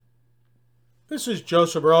This is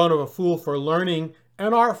Joseph Barone of A Fool for Learning,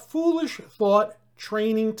 and our foolish thought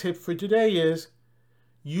training tip for today is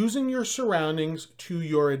using your surroundings to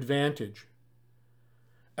your advantage.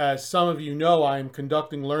 As some of you know, I am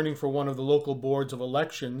conducting learning for one of the local boards of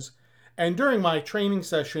elections, and during my training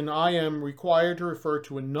session, I am required to refer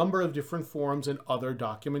to a number of different forms and other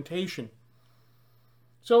documentation.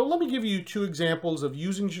 So let me give you two examples of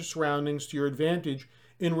using your surroundings to your advantage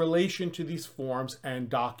in relation to these forms and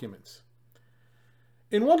documents.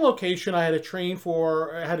 In one location, I had to train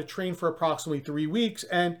for approximately 3 weeks,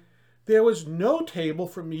 and there was no table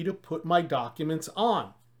for me to put my documents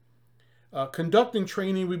on. Conducting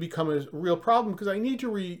training would become a real problem because I need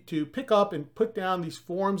to pick up and put down these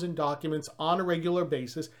forms and documents on a regular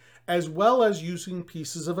basis, as well as using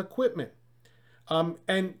pieces of equipment.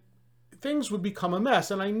 And things would become a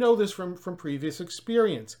mess, and I know this from previous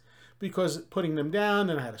experience, because putting them down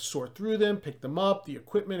and I had to sort through them, pick them up, the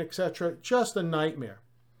equipment, etc., just a nightmare.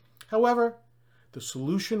 However, the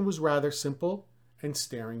solution was rather simple and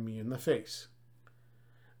staring me in the face.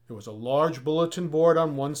 There was a large bulletin board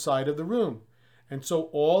on one side of the room, and so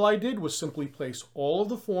all I did was simply place all of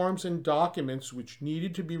the forms and documents which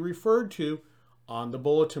needed to be referred to on the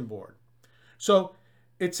bulletin board. So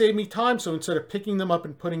it saved me time, so instead of picking them up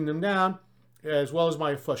and putting them down, as well as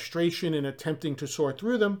my frustration in attempting to sort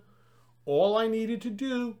through them, all I needed to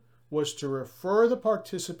do was to refer the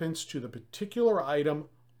participants to the particular item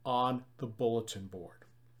on the bulletin board.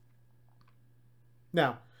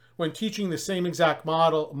 Now, when teaching the same exact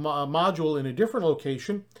module in a different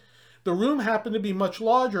location, the room happened to be much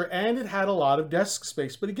larger and it had a lot of desk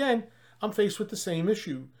space. But again, I'm faced with the same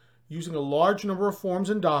issue, using a large number of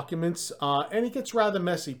forms and documents, and it gets rather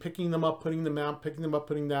messy, picking them up, putting them down, picking them up,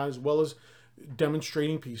 putting them down, as well as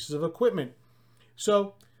demonstrating pieces of equipment.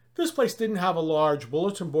 So this place didn't have a large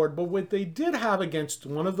bulletin board, but what they did have against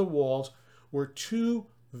one of the walls were two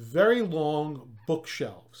very long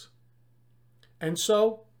bookshelves. And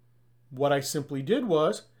so what I simply did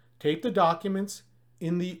was tape the documents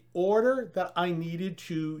in the order that I needed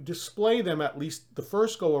to display them, at least the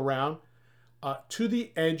first go around, to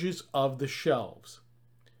the edges of the shelves.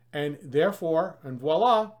 And therefore, and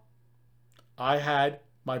voila, I had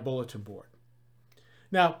my bulletin board.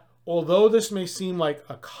 Now, although this may seem like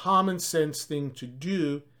a common sense thing to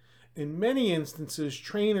do, in many instances,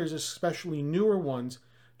 trainers, especially newer ones,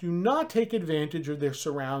 do not take advantage of their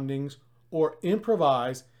surroundings or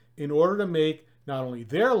improvise in order to make not only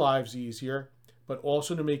their lives easier, but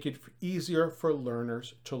also to make it easier for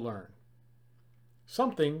learners to learn.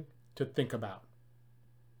 Something to think about.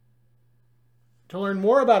 To learn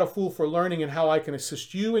more about A Fool for Learning and how I can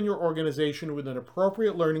assist you and your organization with an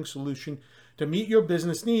appropriate learning solution to meet your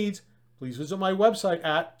business needs, please visit my website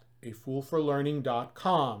at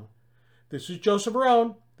afoolforlearning.com. This is Joseph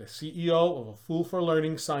Barone, the CEO of A Fool for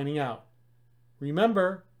Learning, signing out.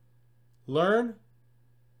 Remember, learn,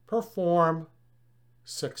 perform,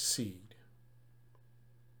 succeed.